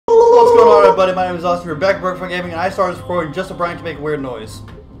everybody, my name is Austin. We're back at Brookfront Gaming, and I started recording just so Brian can make a weird noise.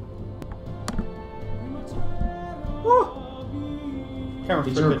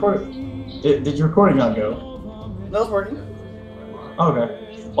 Did your recording not go? No, it's working.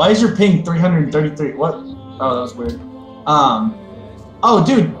 Okay. Why is your ping 333? What? Oh, that was weird. Oh,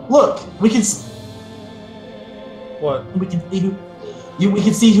 dude, look. We can. What? We can see who. We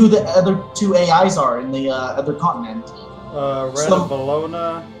can see who the other two AIs are in the other continent. Red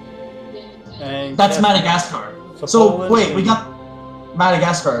Bologna. And that's Madagascar. So wait, we got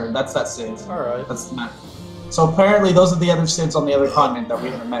Madagascar. That's that Sid. All right. That's Mad. So apparently, those are the other Sids on the other continent that we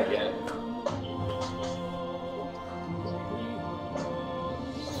haven't met yet.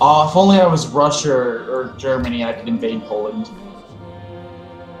 Oh, if only I was Russia or Germany, I could invade Poland.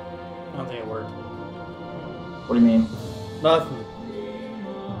 I don't think it worked. What do you mean? Nothing.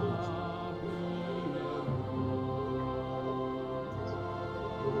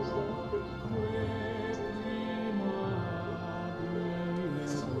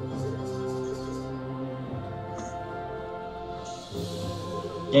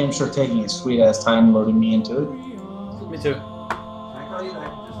 Game's sure taking a sweet ass time loading me into it. Me too. Can I call you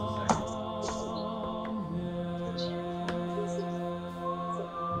back just a second?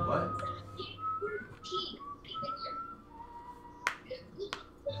 What?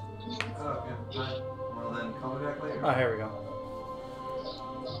 Oh, okay. Well then, call me back later. Oh, here we go.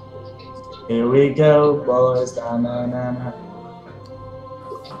 Here we go, boys. Na na na na.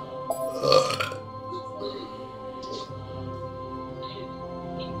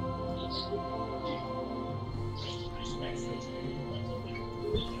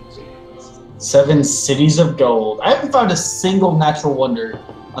 Seven Cities of Gold. I haven't found a single natural wonder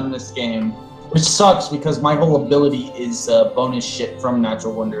on this game, which sucks because my whole ability is bonus shit from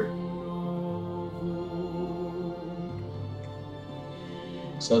natural wonder.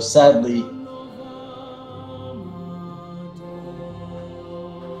 So sadly,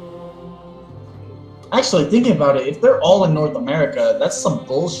 actually thinking about it, if they're all in North America, that's some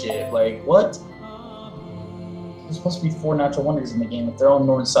bullshit. Like what? There's supposed to be 4 natural wonders in the game. If they're all in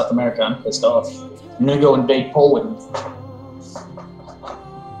North and South America, I'm pissed off. I'm gonna go invade Poland.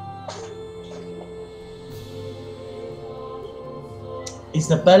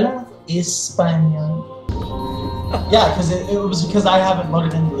 Isabella España. Yeah, because it was because I haven't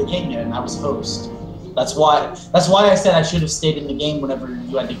loaded into the game yet, and I was host. That's why I said I should have stayed in the game whenever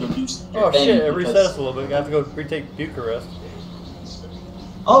you had to go do your Oh thing. shit! It reset us a little bit. We have to go retake Bucharest.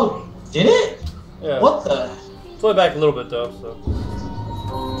 Oh, did it? Yeah. What the? It's only back a little bit though. So.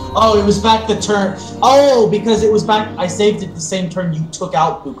 Oh, it was back the turn. Oh, because it was back. I saved it the same turn you took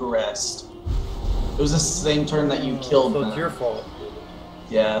out Bucharest. It was the same turn that you killed. So it's your fault.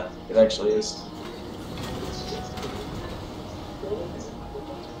 Yeah, it actually is.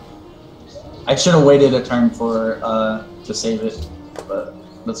 I should have waited a turn for to save it, but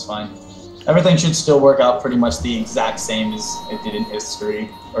that's fine. Everything should still work out pretty much the exact same as it did in history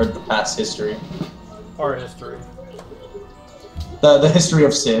or the past history. Our history. The history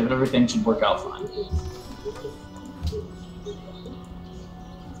of Civ, everything should work out fine.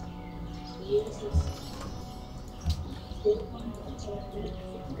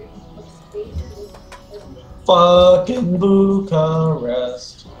 Fucking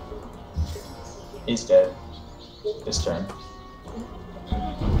Bucharest. He's dead. His turn.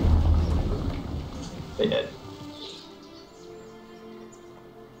 They did.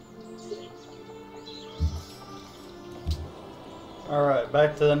 Alright,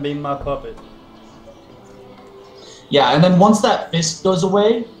 back to them being my puppet. Yeah, and then once that fist goes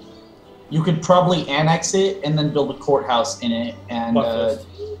away, you could probably annex it and then build a courthouse in it. And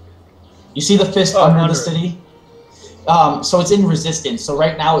you see the fist under the city? So it's in resistance. So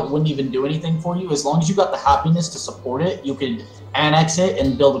right now it wouldn't even do anything for you. As long as you got the happiness to support it, you could annex it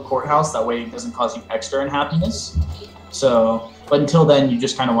and build a courthouse. That way it doesn't cause you extra unhappiness. So, but until then, you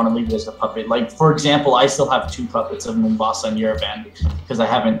just kind of want to leave it as a puppet. Like, for example, I still have 2 puppets of Mombasa and Yerevan because I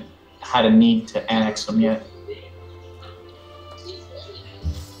haven't had a need to annex them yet.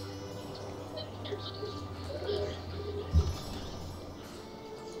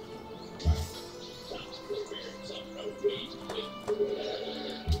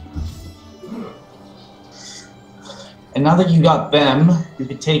 And now that you got them, you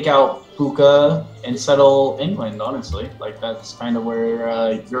could take out Buka and settle England, honestly. Like, that's kind of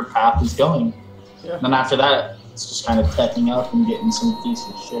where your path is going. Yeah. And then after that, it's just kind of teching up and getting some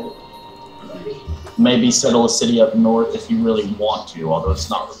decent shit. Maybe settle a city up north if you really want to, although it's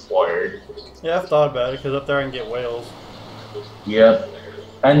not required. Yeah, I've thought about it, because up there I can get Wales. Yep.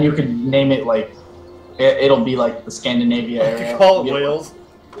 And you could name it, like, it'll be like the Scandinavia area. You call it Wales.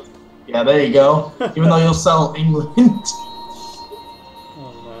 Yeah, there you go. Even though you'll sell England.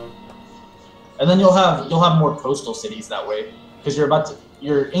 Oh no. And then you'll have more coastal cities that way. Because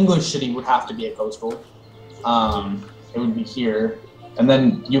your English city would have to be a coastal. It would be here. And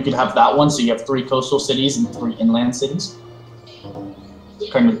then you could have that one, so you have 3 coastal cities and 3 inland cities.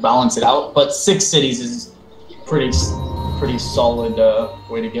 Kind of balance it out. But 6 cities is pretty solid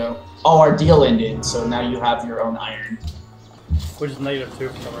way to go. Oh, our deal ended, so now you have your own iron. Which is -2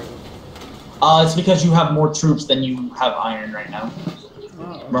 for some reason. It's because you have more troops than you have iron right now.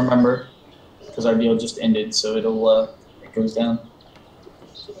 Oh. Remember? Because our deal just ended, so it goes down.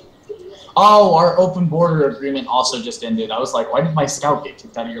 Oh, our open border agreement also just ended. I was like, why did my scout get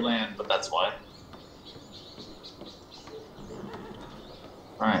kicked out of your land? But that's why.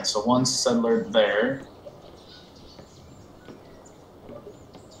 Alright, so 1 settler there.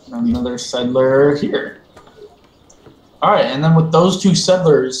 Another settler here. Alright, and then with those 2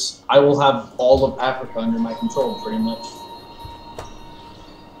 settlers, I will have all of Africa under my control, pretty much.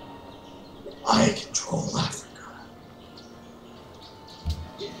 I control Africa.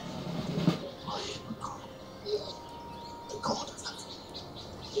 I am the god of Africa.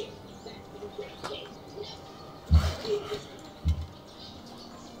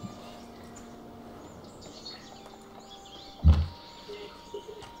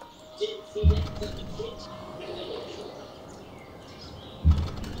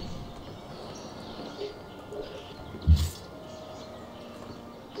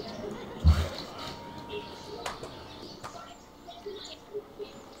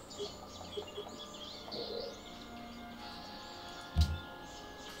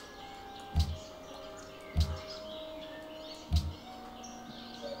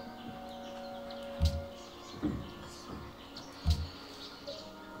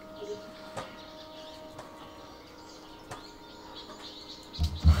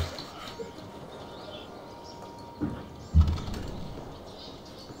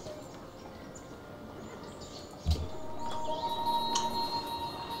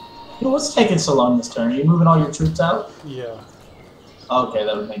 You know, what's taking so long this turn? Are you moving all your troops out? Yeah. Okay,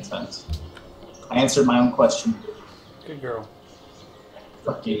 that would make sense. I answered my own question. Good girl.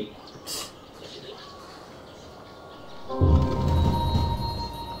 Fuck you.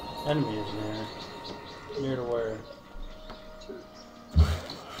 Enemy is near. Near to where?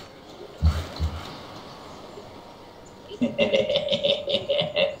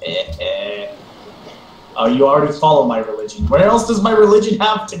 Oh, you already follow my religion. Where else does my religion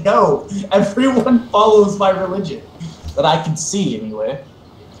have to go? Everyone follows my religion. That I can see, anyway.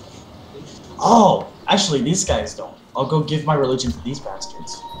 Oh, actually, these guys don't. I'll go give my religion to these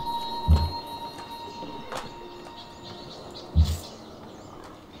bastards.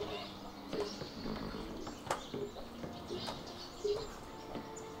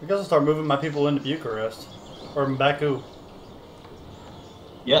 I guess I'll start moving my people into Bucharest. Or Baku.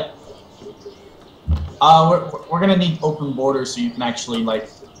 Yep. We're gonna need open borders so you can actually, like,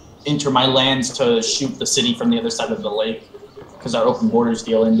 enter my lands to shoot the city from the other side of the lake. Because our open borders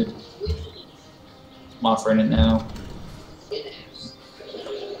deal ended. I'm offering it now.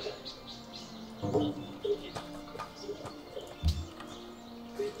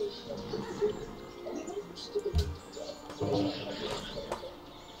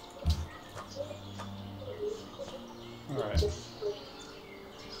 Alright.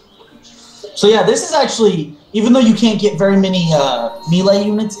 So yeah, this is actually, even though you can't get very many melee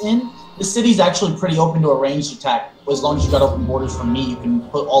units in, the city's actually pretty open to a ranged attack. As long as you got open borders from me, you can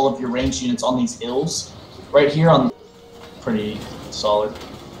put all of your ranged units on these hills. Right here on... Pretty solid.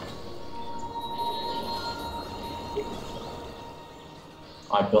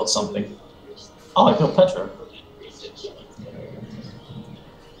 I built something. Oh, I built Petra.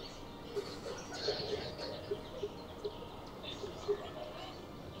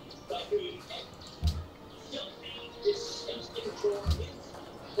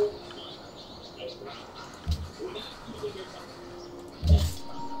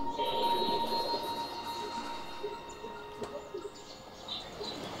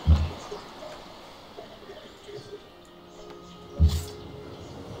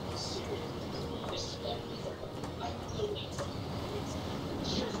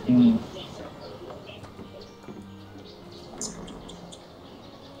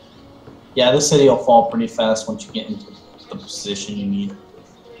 Yeah, this city will fall pretty fast once you get into the position you need.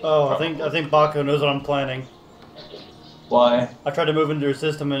 Oh, I think Baku knows what I'm planning. Why? I tried to move into your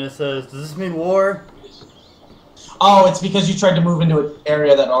system and it says, does this mean war? Oh, it's because you tried to move into an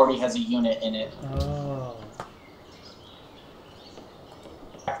area that already has a unit in it. Oh.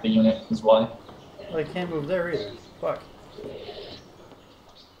 The unit is why. Well, I can't move there either. Fuck.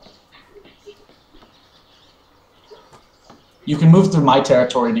 You can move through my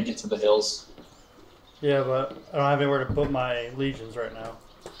territory to get to the hills. Yeah, but I don't have anywhere to put my legions right now.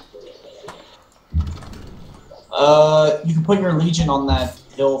 You can put your legion on that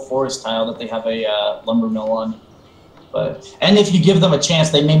hill forest tile that they have a lumber mill on. And if you give them a chance,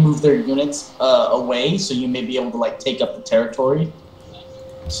 they may move their units away, so you may be able to like take up the territory.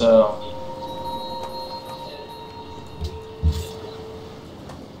 So.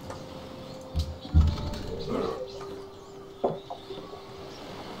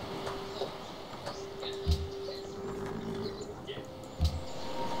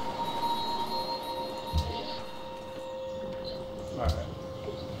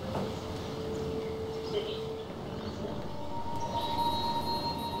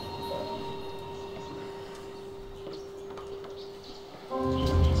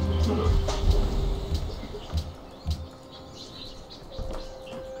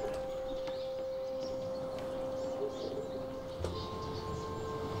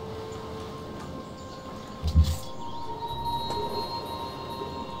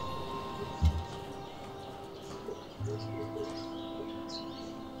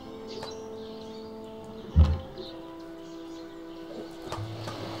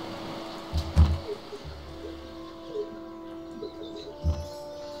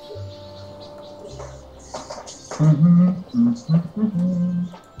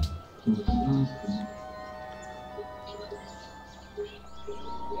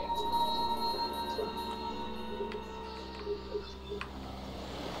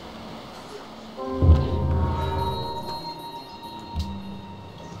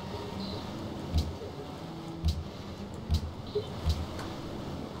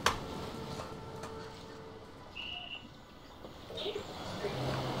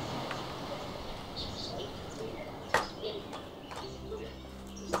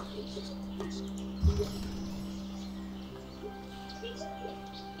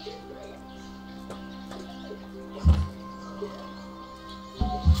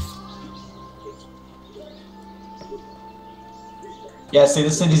 Yeah, see,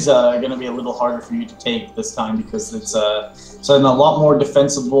 this city's going to be a little harder for you to take this time because it's in a lot more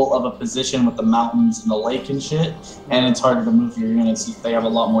defensible of a position with the mountains and the lake and shit, and it's harder to move your units. They have a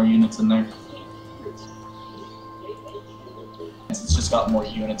lot more units in there. It's just got more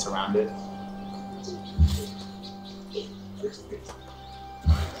units around it.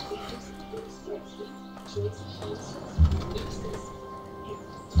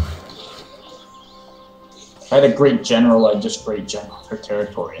 If I had a great general, I'd just great general their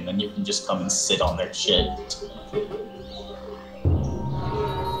territory, and then you can just come and sit on their shit.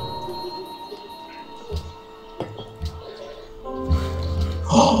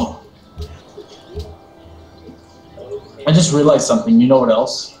 Oh! I just realized something. You know what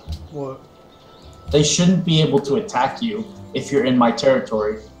else? What? They shouldn't be able to attack you if you're in my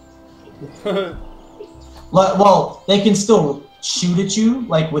territory. Well, they can still shoot at you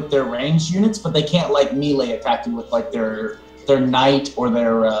like with their ranged units, but they can't like melee attack you with like their knight or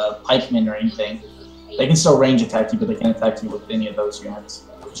their pikemen or anything. They can still range attack you, but they can't attack you with any of those units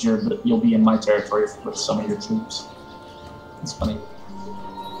because you'll be in my territory with some of your troops. It's funny.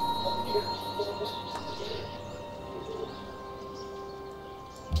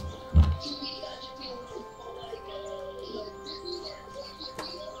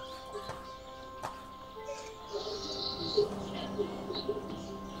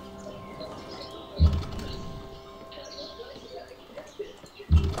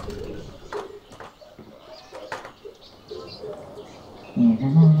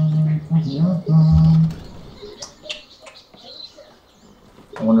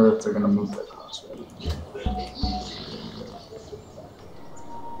 I wonder if they're gonna move that crossway.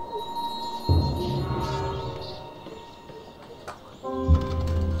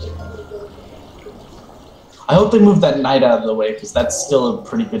 I hope they move that knight out of the way because that's still a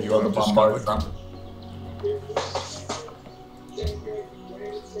pretty good hill to bombard from.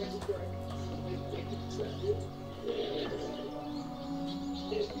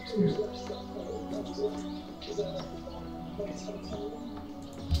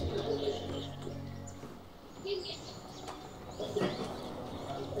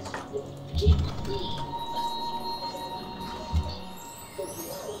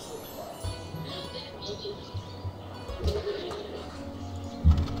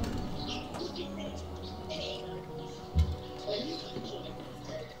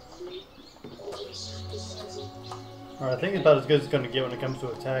 Alright, I think it's about as good as it's going to get when it comes to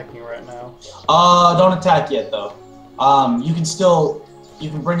attacking right now. Don't attack yet though. You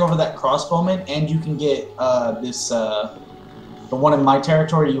can bring over that crossbowman, and you can get this the one in my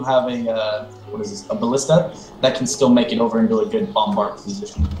territory, you have a what is this? A ballista that can still make it over into a good bombard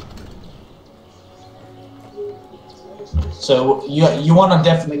position. So you want to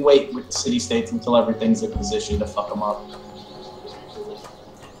definitely wait with city-states until everything's in position to fuck them up.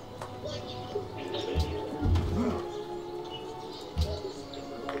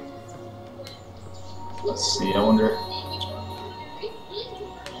 Let's see, I wonder...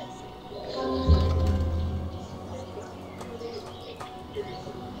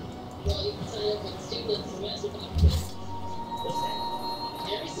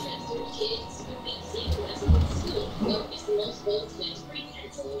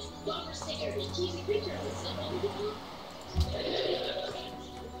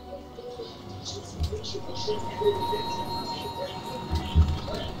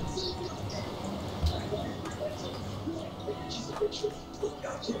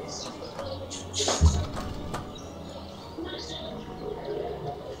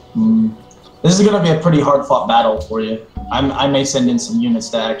 This is going to be a pretty hard-fought battle for you. I may send in some units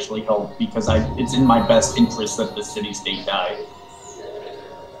to actually help because it's in my best interest that the city-state die.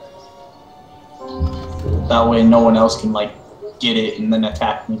 That way no one else can, like, get it and then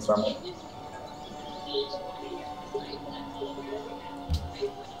attack me from it.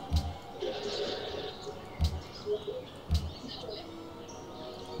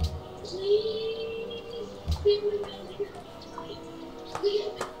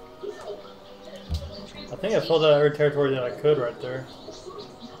 I think I filled out every territory that I could right there.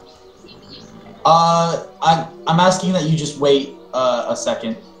 I'm asking that you just wait a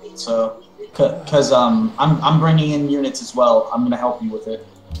second, so, cause I'm bringing in units as well. I'm gonna help you with it.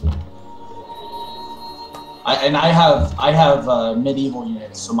 I have medieval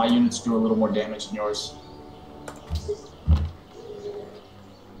units, so my units do a little more damage than yours.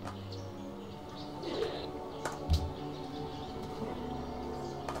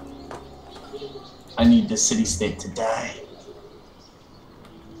 I need the city-state to die.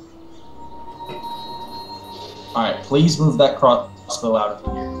 Alright, please move that crossbow out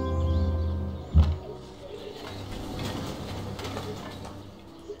of here.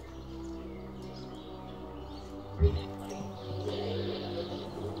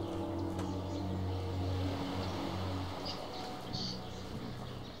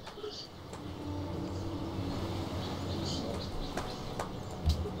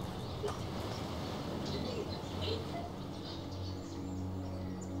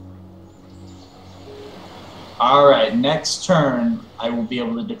 Alright, next turn, I will be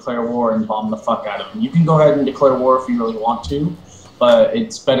able to declare war and bomb the fuck out of him. You can go ahead and declare war if you really want to, but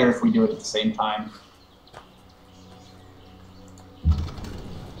it's better if we do it at the same time.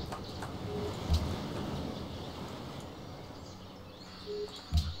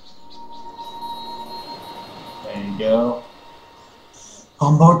 There you go.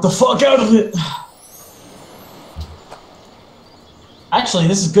 Bombard the fuck out of it! Actually,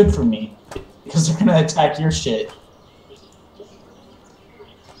 this is good for me. Because they're gonna attack your shit.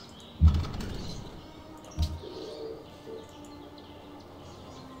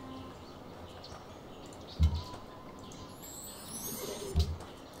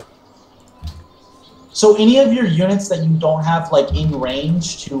 So any of your units that you don't have like in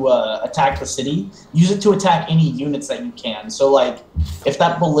range to attack the city, use it to attack any units that you can. So like, if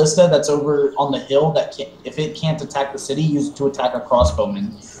that ballista that's over on the hill if it can't attack the city, use it to attack a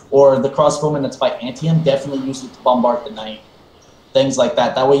crossbowman. Or the crossbowman that's by Antium, definitely use it to bombard the knight. Things like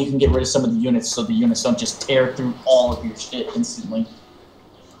that. That way you can get rid of some of the units so the units don't just tear through all of your shit instantly.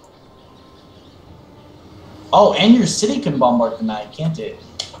 Oh, and your city can bombard the knight, can't it?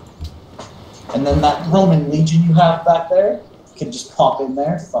 And then that Roman legion you have back there, you can just pop in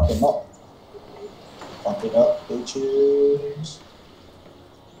there, fuck him up. Pump it up, bitches.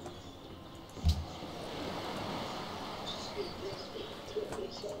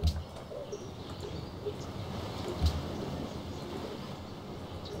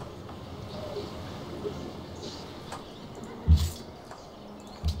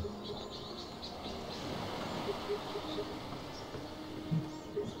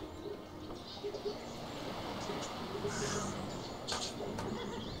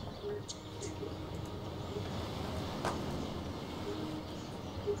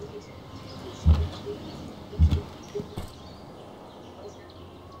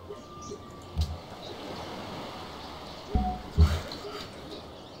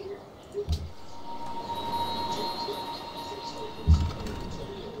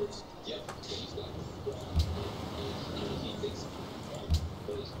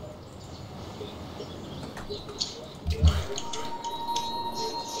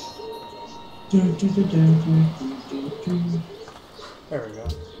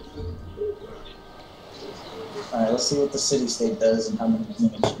 Alright, let's see what the city-state does and how many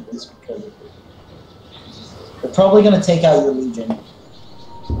units it is, because they're probably going to take out your legion.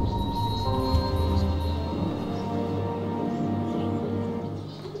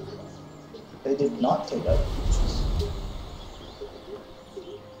 They did not take out your legion.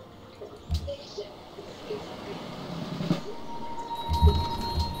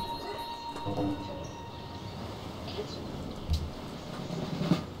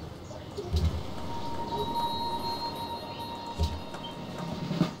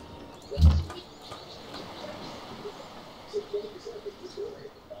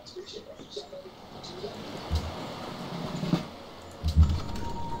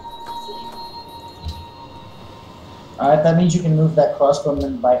 Alright, that means you can move that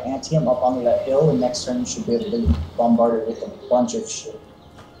crossbowman by Antium up onto that hill, and next turn you should be able to bombard it with a bunch of shit.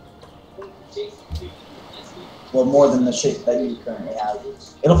 Well, more than the shit that you currently have.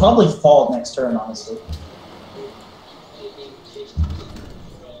 It'll probably fall next turn, honestly.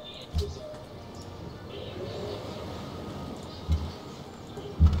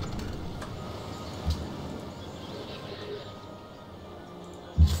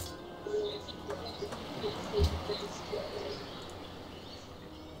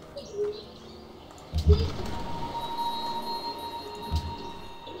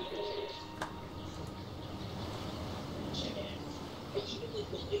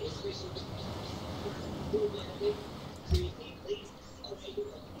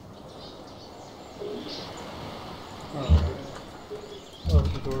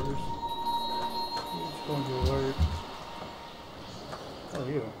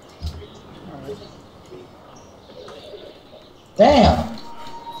 Damn!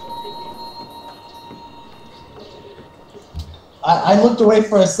 I looked away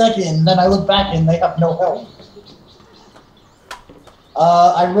for a second, and then I looked back, and they have no help.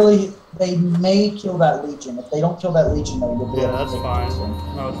 They may kill that Legion. If they don't kill that Legion, though, you'll be able to that's take fine. it.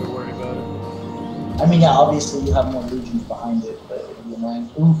 I'm not too worried about it. I mean, yeah, obviously you have more Legions behind it, but it'll be annoying.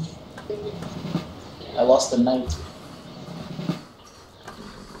 Oof. I lost a knight.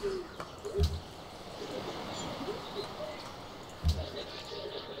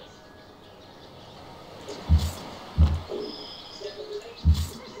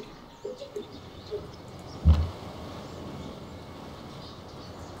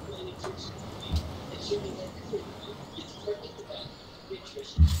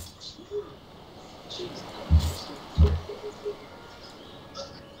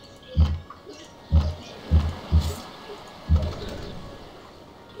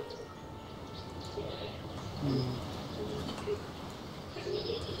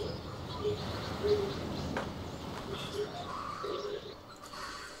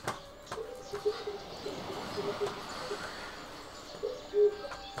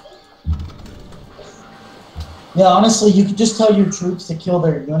 Yeah, honestly, you could just tell your troops to kill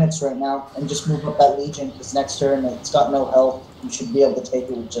their units right now and just move up that Legion, because next turn it's got no health. You should be able to take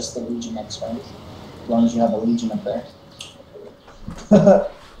it with just the Legion next turn, as long as you have a Legion up there.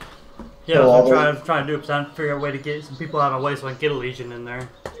 Yeah, that's what I'm trying to do, because I'm trying to figure out a way to get some people out of the way so I can get a Legion in there.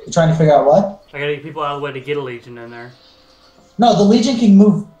 You're trying to figure out what? I gotta get people out of the way to get a Legion in there. No, the Legion can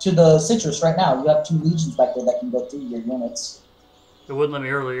move to the Citrus right now. You have 2 Legions back there that can go through your units. It wouldn't let me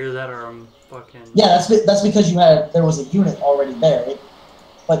earlier, that or I'm fucking... Yeah, that's because there was a unit already there.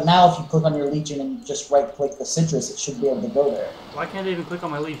 But now if you click on your Legion and just right-click the Citrus, it should be able to go there. Why can't I even click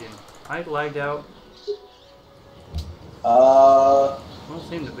on my Legion? I lagged out. Don't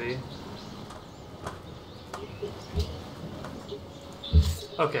seem to be.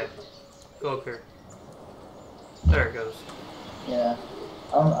 Okay. Go up here. There it goes. Yeah.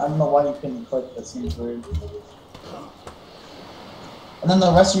 I don't know why you couldn't click, that seems weird. And then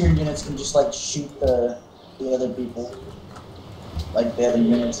the rest of your units can just like shoot the other people. Like the other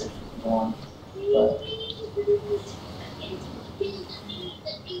units if you want. But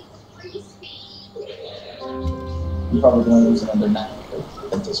I'm probably gonna lose another 9 because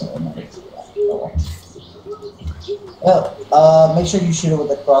that doesn't really matter. Oh, make sure you shoot it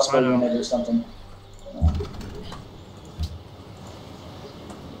with a crossbow unit or something. Yeah.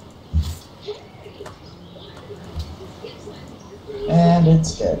 And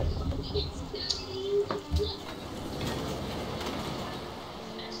it's dead.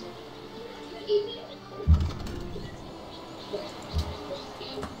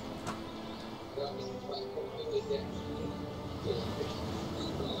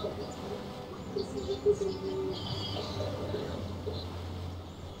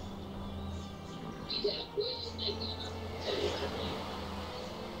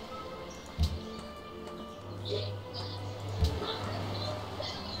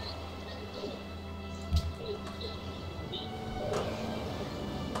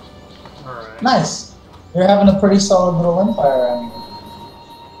 Nice. You're having a pretty solid little empire around here.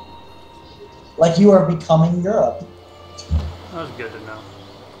 Like you are becoming Europe. That was good to know.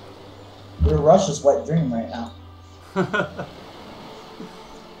 You're Russia's wet dream right now.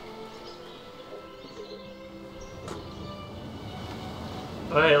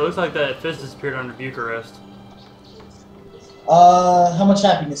 Oh, hey, it looks like that fist disappeared under Bucharest. How much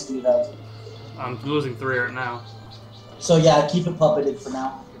happiness do you have? I'm losing 3 right now. So yeah, keep it puppeted for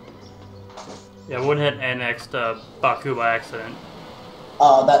now. Yeah, one had annexed Baku by accident.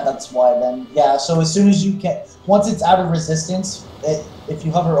 That's why then. Yeah, so as soon as you can, once it's out of resistance, if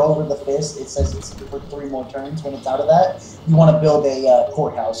you hover over the fist, it says it's for 3 more turns. When it's out of that, you want to build a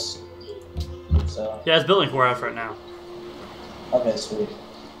courthouse. So. Yeah, it's building courthouse right now. Okay, sweet.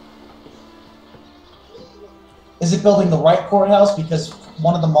 Is it building the right courthouse? Because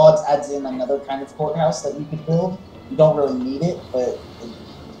one of the mods adds in another kind of courthouse that you could build. You don't really need it, but it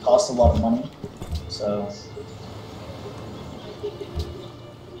costs a lot of money. So,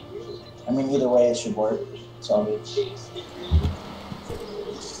 I mean, either way, it should work. It's all good.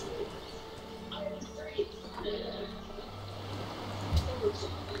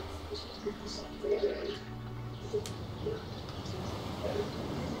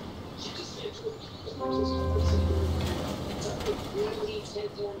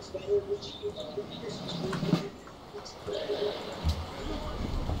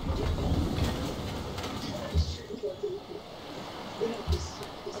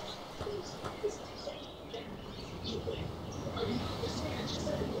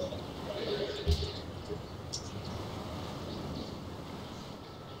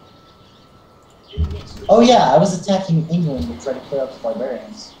 Oh yeah, I was attacking England to try to clear up the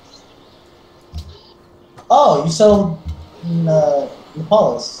barbarians. Oh, you settled in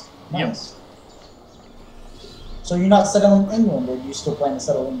Nepalis. Nice. Yep. So you're not settling England, or do you still plan to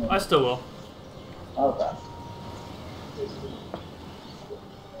settle England? I still will. Okay.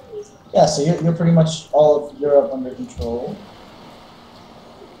 Yeah, so you're pretty much all of Europe under control.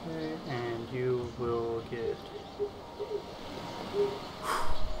 Okay, and you will get...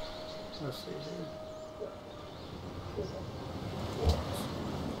 Let's see here.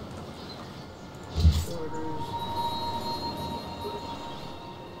 Orders.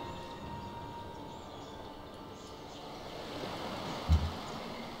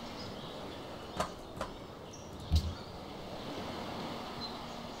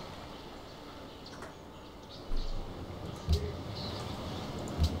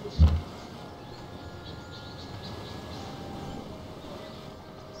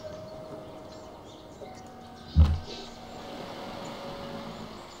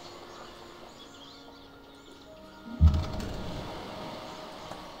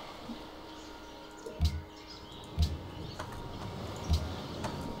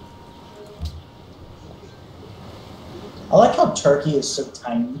 I like how Turkey is so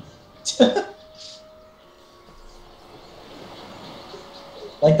tiny.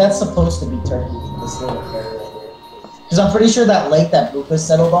 Like, that's supposed to be Turkey, this little area right here. Because I'm pretty sure that lake that Buka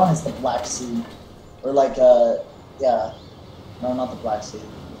settled on is the Black Sea. Or like, yeah. No, not the Black Sea.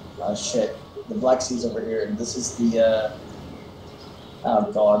 Shit. The Black Sea's over here, and this is the,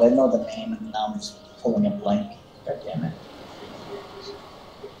 oh god, I know the name, and now I'm just pulling a blank. God damn it.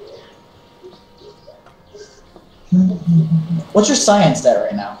 What's your science at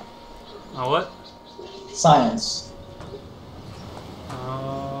right now? What? Science. I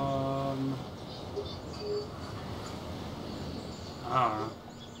don't know.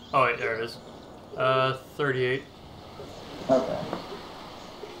 Oh wait, there it is. 38. Okay.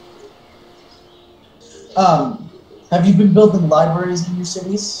 Have you been building libraries in your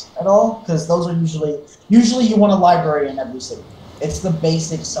cities at all? Because those are usually you want a library in every city. It's the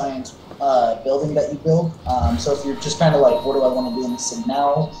basic science building that you build. So if you're just kind of like, what do I want to do in the city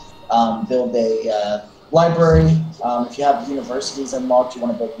now? Build a library. If you have universities unlocked, you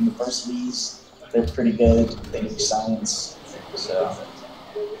want to build universities. They're pretty good. They do science. So,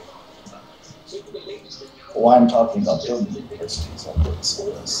 why I'm talking about building universities, I'll put some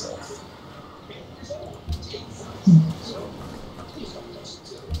of this stuff.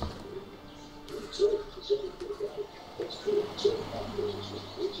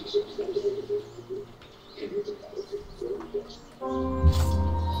 I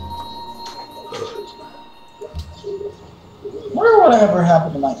wonder whatever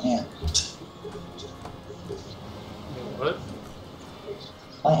happened to my aunt. What?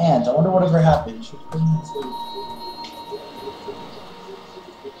 My aunt. I wonder whatever happened. She couldn't sleep.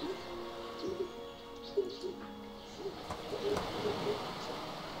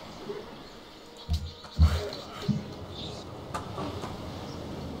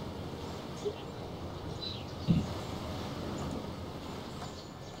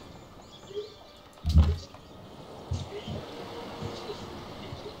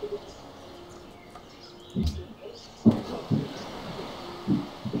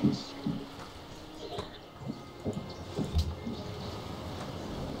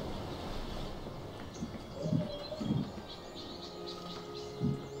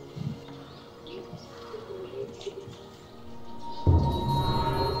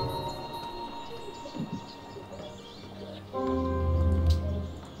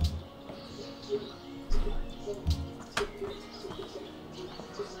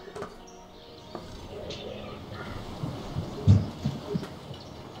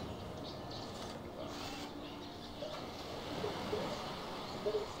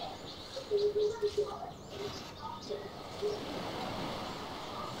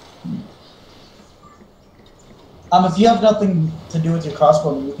 If you have nothing to do with your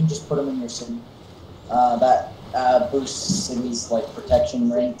crossbowmen, you can just put them in your city. That boosts cities like protection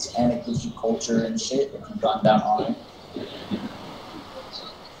rates, and it gives you culture and shit if you've gone down on it.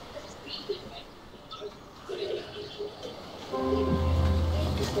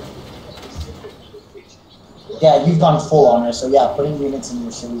 Yeah, you've gone full on it, so yeah, putting units in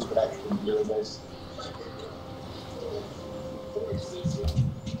your cities would actually be really good.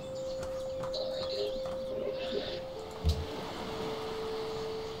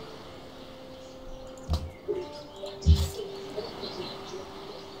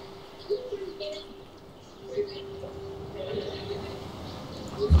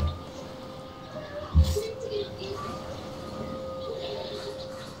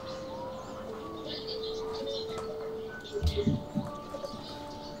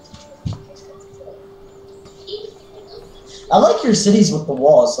 I like your cities with the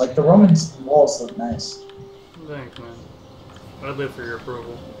walls. Like, the Roman walls look nice. Thanks, man. I'd live for your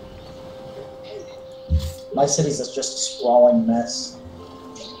approval. My city's is just a sprawling mess.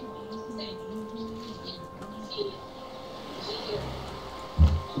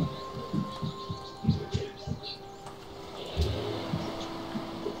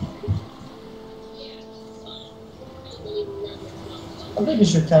 How big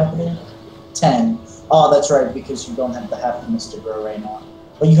is your capital? 10. Oh, that's right, because you don't have the happiness to grow right now.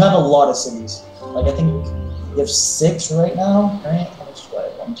 But you have a lot of cities. Like, I think you have 6 right now, right? How much do I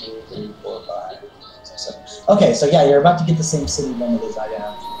have? 1, 2, 3, 4, 5, 6, 7. Okay, so yeah, you're about to get the same city limit as I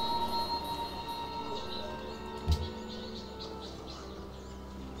have.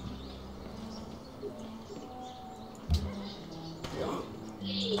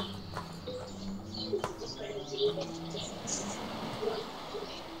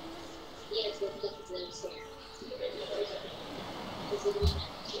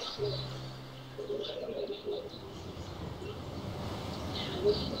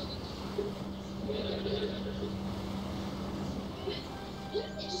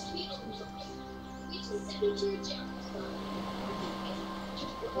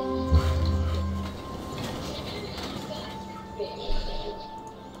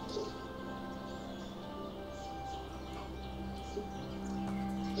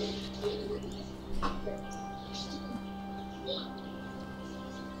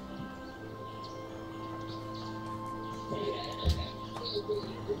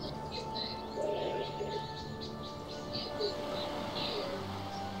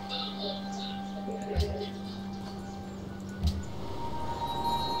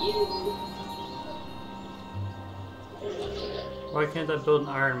 Why can't I build an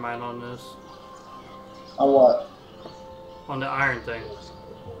iron mine on this? On what? On the iron thing.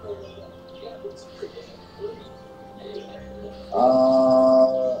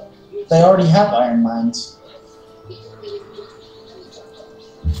 They already have iron mines.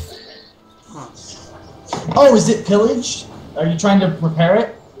 Huh. Oh, is it pillaged? Are you trying to repair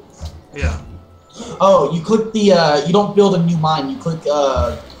it? Yeah. Oh, you click the, you don't build a new mine, you click,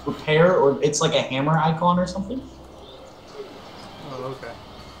 repair, or it's like a hammer icon or something? Oh, okay.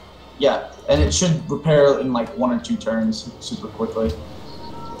 Yeah, and it should repair in like 1 or 2 turns super quickly.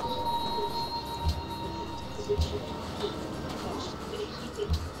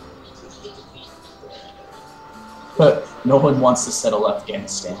 But no one wants to settle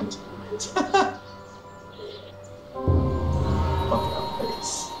Afghanistan. Fuck that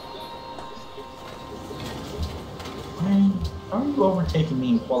place. Man, how are you overtaking me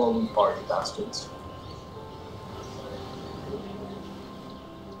in Kuala Lumpur, you bastards?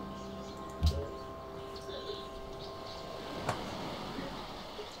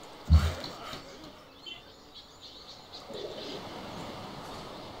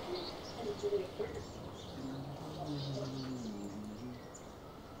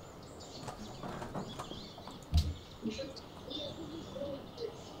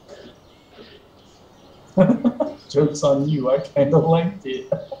 Joke's on you, I kinda liked it.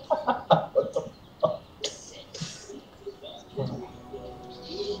 What the fuck?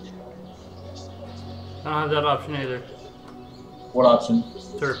 I don't have that option either. What option?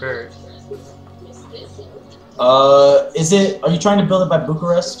 To repair it. Are you trying to build it by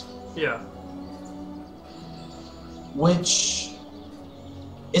Bucharest? Yeah. Which,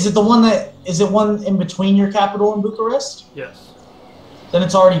 is it one in between your capital and Bucharest? Yes. Then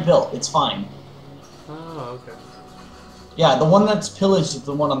it's already built, it's fine. Oh, okay. Yeah, the one that's pillaged is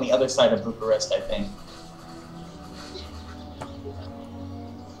the one on the other side of Bucharest, I think.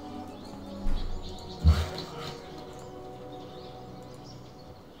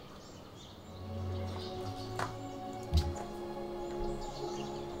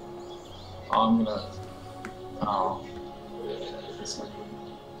 I'm gonna Oh.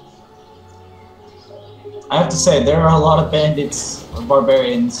 I have to say, there are a lot of bandits or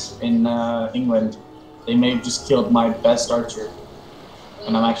barbarians in England. They may have just killed my best archer.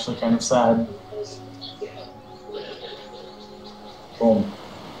 And I'm actually kind of sad. Boom.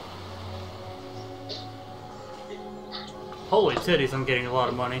 Holy titties, I'm getting a lot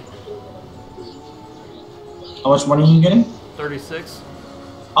of money. How much money are you getting? 36.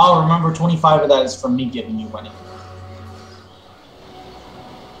 Oh, remember 25 of that is from me giving you money.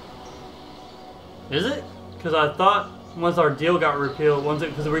 Is it? Because I thought once our deal got repealed, once it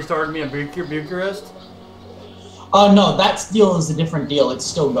because it restarted me in Bucharest. Oh no, that deal is a different deal. It's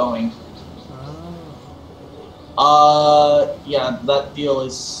still going. Yeah, that deal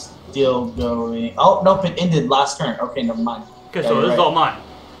is still going. Oh nope, it ended last turn. Okay, never mind. Okay, so this is all mine.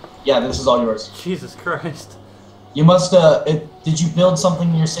 Yeah, this is all yours. Jesus Christ. You must did you build something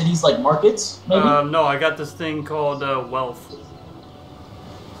in your cities like markets? Maybe. No, I got this thing called wealth.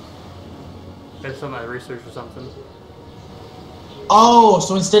 Based on my research or something. Oh,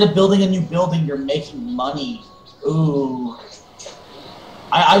 so instead of building a new building, you're making money. Ooh.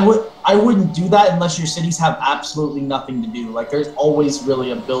 I wouldn't do that unless your cities have absolutely nothing to do. Like there's always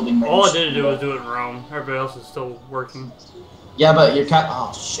really a building that all I did was do it in Rome. Everybody else is still working. Yeah, but your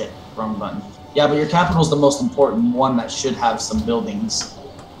oh shit, wrong button. Yeah, but your capital's the most important one that should have some buildings.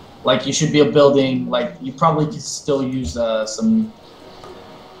 Like you should be a building, like you probably could still use some.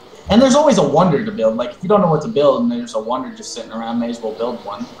 And there's always a wonder to build. Like if you don't know what to build and there's a wonder just sitting around, may as well build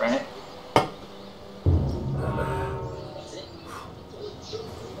one, right?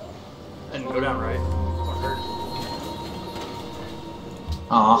 And go down right.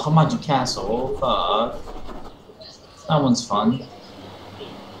 Aw, Hamadu Castle. Fuck. That one's fun.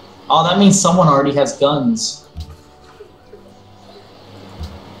 Oh, that means someone already has guns.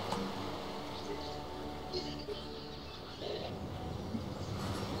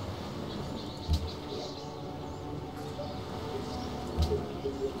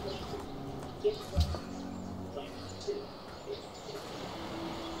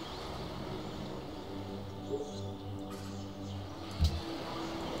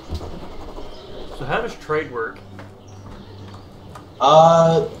 So how does trade work?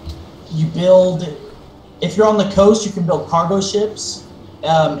 You build, if you're on the coast, you can build cargo ships.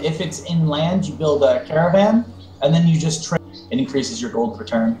 If it's inland, you build a caravan, and then you just trade. It increases your gold per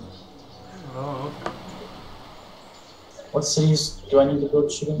turn. Oh, okay. What cities do I need to build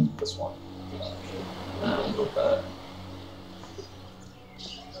shit in? This one. I'll build that.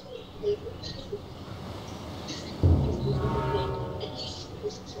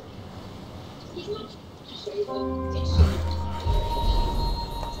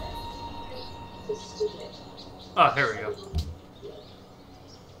 Oh, here we go.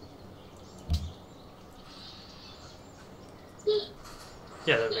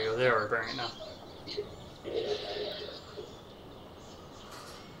 Yeah, there we go. They are repairing it now.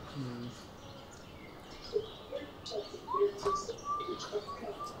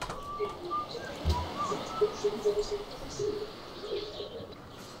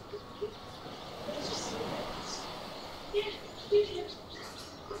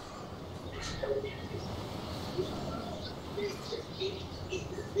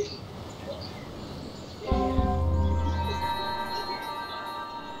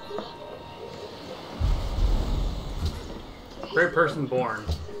 Great person born.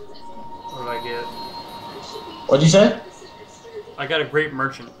 What did I get? What'd you say? I got a great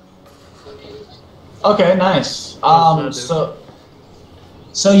merchant. Okay, nice.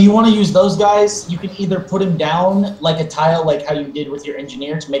 So you want to use those guys, you can either put them down like a tile, like how you did with your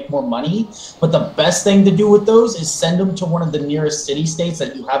engineer to make more money, but the best thing to do with those is send them to one of the nearest city-states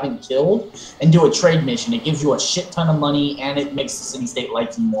that you haven't killed and do a trade mission. It gives you a shit ton of money and it makes the city-state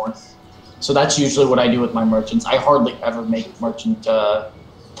like you more. So that's usually what I do with my merchants. I hardly ever make merchant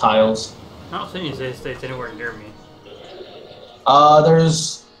tiles. I don't see any city-states anywhere near me.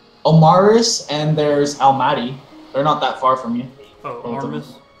 There's Omaris and there's Almaty. They're not that far from you. Oh,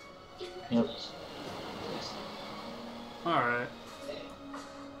 Ormus? Yep. Alright.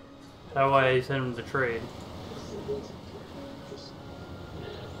 How do I send him to trade?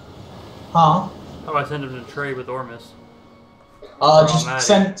 Huh? How do I send him to trade with Ormus? Just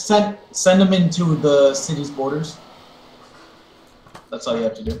send them into the city's borders. That's all you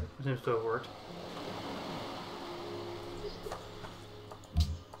have to do. It seems to have worked.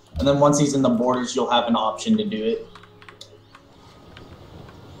 And then once he's in the borders, you'll have an option to do it.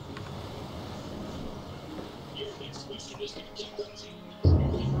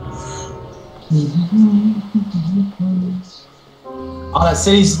 That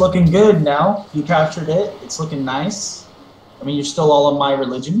city's looking good now. You captured it. It's looking nice. I mean, you're still all of my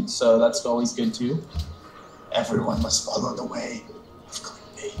religion, so that's always good too. Everyone must follow the way of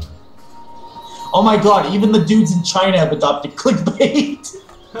clickbait. Oh my god, even the dudes in China have adopted clickbait.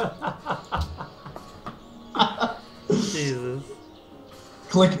 Jesus.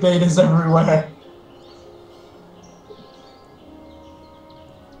 Clickbait is everywhere.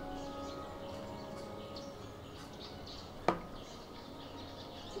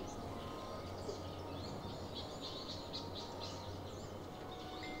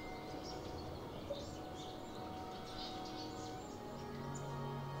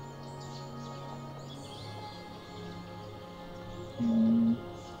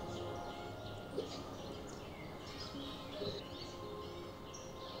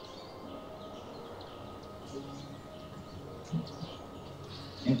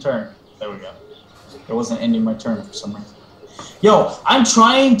 In turn. There we go. It wasn't ending my turn for some reason. Yo, I'm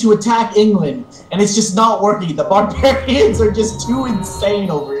trying to attack England, and it's just not working. The barbarians are just too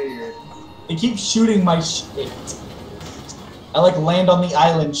insane over here. They keep shooting my shit. I like land on the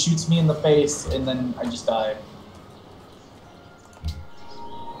island, shoots me in the face, and then I just die.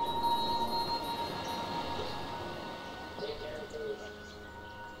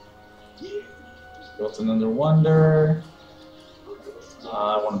 Built another wonder.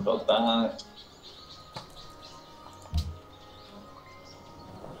 I want to build that.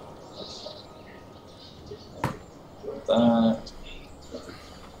 Build that.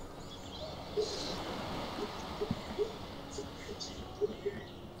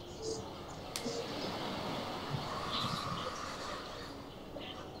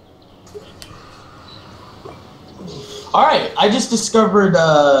 Alright, I just discovered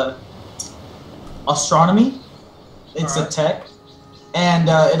astronomy. It's a tech. And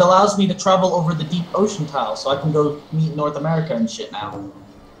it allows me to travel over the deep ocean tile, so I can go meet North America and shit now.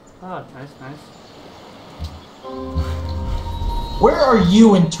 Oh, nice, nice. Where are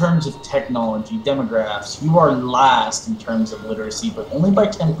you in terms of technology, demographics? You are last in terms of literacy, but only by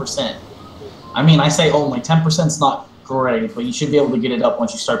 10%. I mean, I say only. 10% is not great, but you should be able to get it up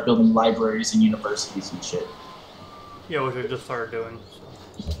once you start building libraries and universities and shit. Yeah, which I just started doing.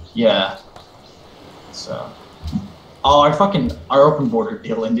 So. Yeah. So... Oh, our open border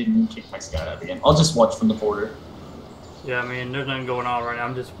deal ended and kicked my scout out again. I'll just watch from the border. Yeah, I mean, there's nothing going on right now.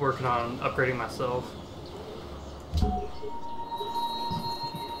 I'm just working on upgrading myself.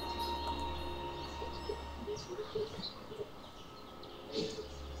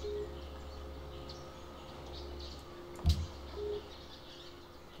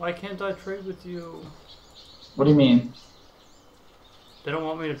 Why can't I trade with you? What do you mean? They don't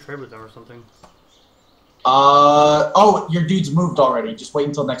want me to trade with them or something. Oh, your dude's moved already. Just wait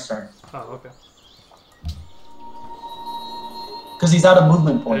until next turn. Oh, okay. Because he's out of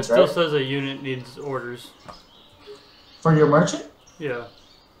movement points, right? It right? still says a unit needs orders. For your merchant? Yeah.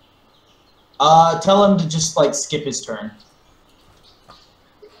 Tell him to just, like, skip his turn.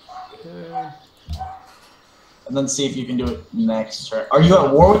 Okay. And then see if you can do it next turn. Are you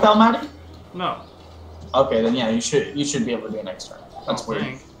at war with Almaty? No. Okay, then yeah, you should be able to do it next turn. That's weird.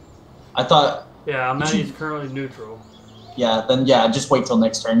 Think. I thought... Yeah, Almaty's currently neutral. Yeah, then yeah, just wait till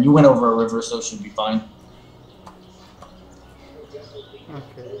next turn. You went over a river, so it should be fine.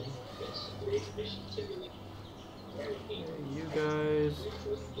 Okay. You guys...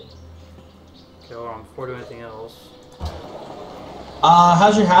 Okay, hold on, before I do anything else.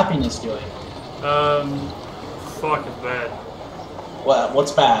 How's your happiness doing? Fuck, it's bad.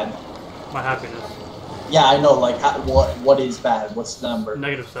 What's bad? My happiness. Yeah, I know, like, what is bad? What's the number?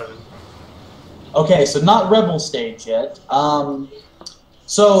 -7. Okay, so not rebel stage yet.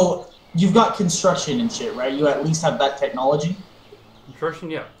 So you've got construction and shit, right? You at least have that technology?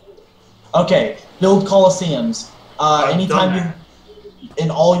 Construction, yeah. Okay, build coliseums. I've Anytime done you... In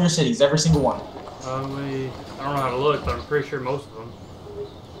all your cities, every single one. I don't know how to look, but I'm pretty sure most of them.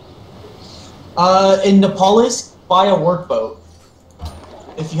 In Nepalis, buy a workboat.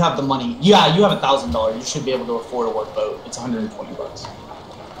 If you have the money. Yeah, you have $1,000. You should be able to afford a workboat. It's 120 bucks.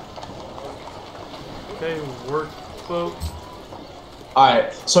 Okay, workboat.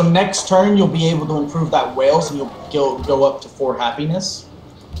 Alright, so next turn you'll be able to improve that whales and you'll go up to 4 happiness.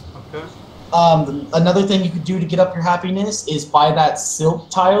 Okay. Another thing you could do to get up your happiness is buy that silk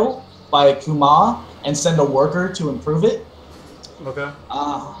tile by Kuma and send a worker to improve it. Okay.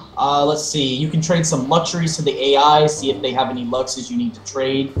 Let's see. You can trade some luxuries to the AI, see if they have any luxes you need to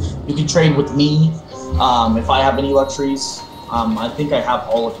trade. You can trade with me if I have any luxuries. I think I have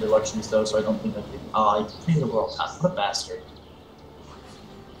all of your luxuries though, so I don't think I can. I completed the world pass. What a bastard.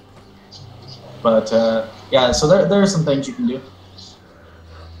 But yeah, so there are some things you can do.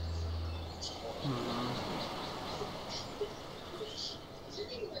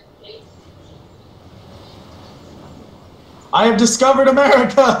 I have discovered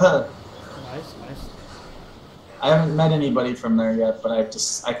America! Nice, nice. I haven't met anybody from there yet, but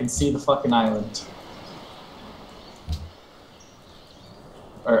I can see the fucking island.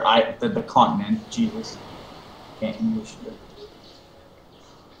 Or the continent, Jesus. Can't English it.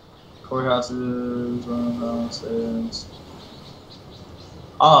 Courthouses, houses.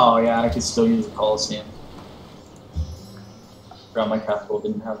 Oh yeah, I could still use the Coliseum. Forgot my capital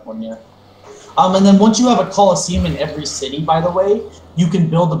didn't have one yet. And then once you have a Coliseum in every city, by the way, you can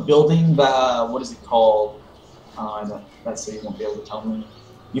build a building that, what is it called? That city won't be able to tell me.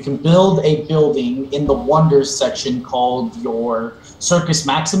 You can build a building in the Wonders section called your Circus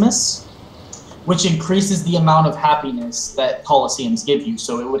Maximus, which increases the amount of happiness that Coliseums give you,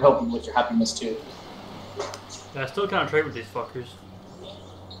 so it would help you with your happiness too. Yeah, I still can't trade with these fuckers.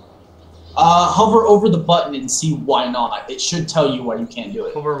 Hover over the button and see why not. It should tell you why you can't do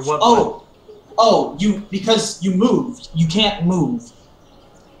it. Over what because you moved. You can't move.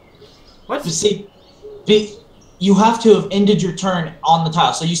 What? You see, you have to have ended your turn on the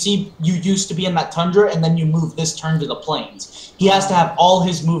tile. So you see, you used to be in that tundra, and then you move this turn to the plains. He has to have all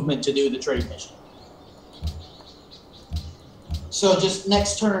his movement to do the trade mission. So just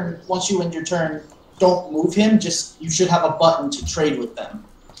next turn, once you end your turn, don't move him. You should have a button to trade with them.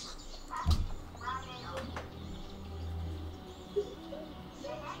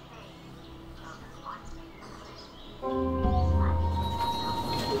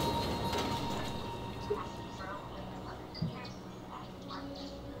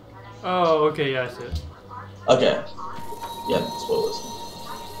 Oh, okay, yeah, I see it. Okay. Yeah, that's what it was.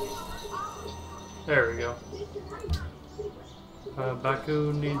 There we go.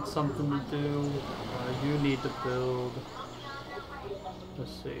 Baku needs something to do. You need to build.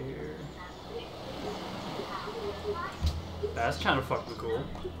 Let's see here. That's kind of fucking cool.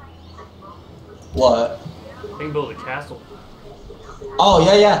 What? You can build a castle. Oh,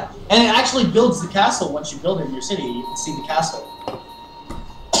 yeah, yeah. And it actually builds the castle once you build it in your city. You can see the castle.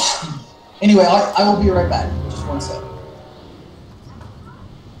 Anyway, I will be right back. Just one sec.